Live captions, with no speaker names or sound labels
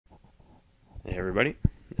Hey everybody,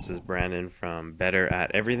 this is Brandon from Better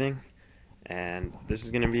at Everything, and this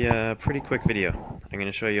is going to be a pretty quick video. I'm going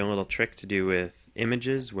to show you a little trick to do with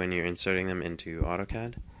images when you're inserting them into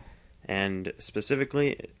AutoCAD, and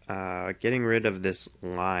specifically getting rid of this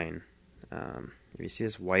line. If you see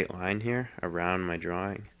this white line here around my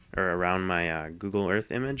drawing, or around my Google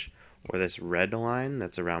Earth image, or this red line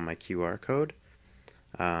that's around my QR code.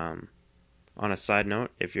 On a side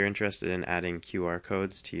note, if you're interested in adding QR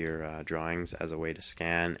codes to your drawings as a way to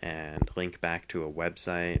scan and link back to a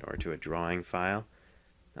website or to a drawing file,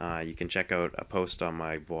 you can check out a post on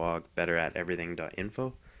my blog,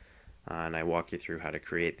 betterateverything.info, and I walk you through how to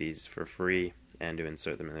create these for free and to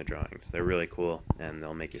insert them in the drawings. They're really cool, and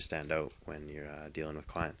they'll make you stand out when you're dealing with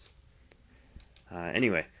clients.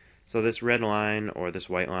 Anyway, so this red line or this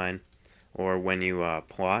white line, or when you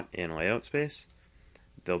plot in layout space,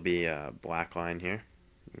 there'll be a black line here.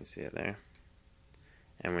 You can see it there.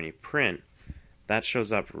 And when you print, that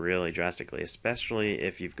shows up really drastically, especially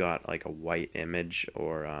if you've got like a white image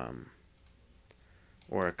or a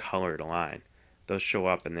colored line. Those show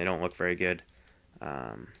up and they don't look very good.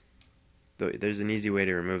 There's an easy way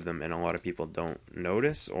to remove them, and a lot of people don't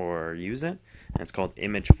notice or use it, and it's called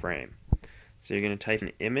Imageframe. So you're going to type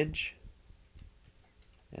in image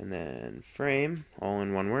and then frame, all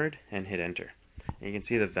in one word, and hit enter. And you can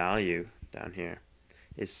see the value down here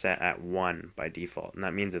is set at 1 by default, and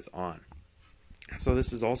that means it's on. So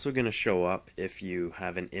this is also going to show up if you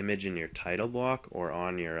have an image in your title block or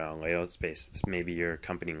on your layout space, maybe your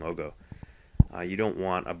company logo. You don't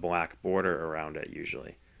want a black border around it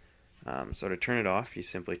usually. So to turn it off, you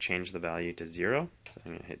simply change the value to 0. So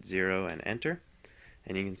I'm going to hit 0 and enter,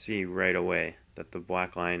 and you can see right away that the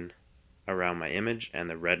black line around my image and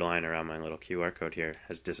the red line around my little QR code here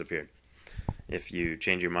has disappeared. If you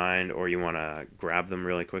change your mind or you want to grab them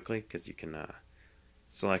really quickly, because you can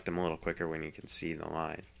select them a little quicker when you can see the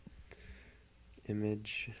line.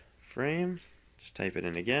 Image frame, just type it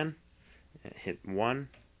in again, hit 1,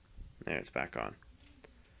 there it's back on.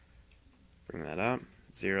 Bring that up,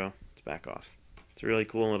 0, it's back off. It's a really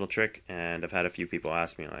cool little trick, and I've had a few people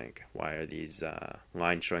ask me, like, why are these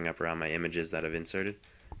lines showing up around my images that I've inserted?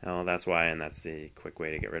 Well, that's why, and that's the quick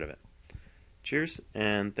way to get rid of it. Cheers,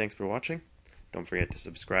 and thanks for watching. Don't forget to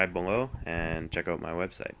subscribe below and check out my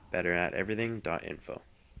website, betterateverything.info.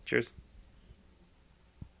 Cheers.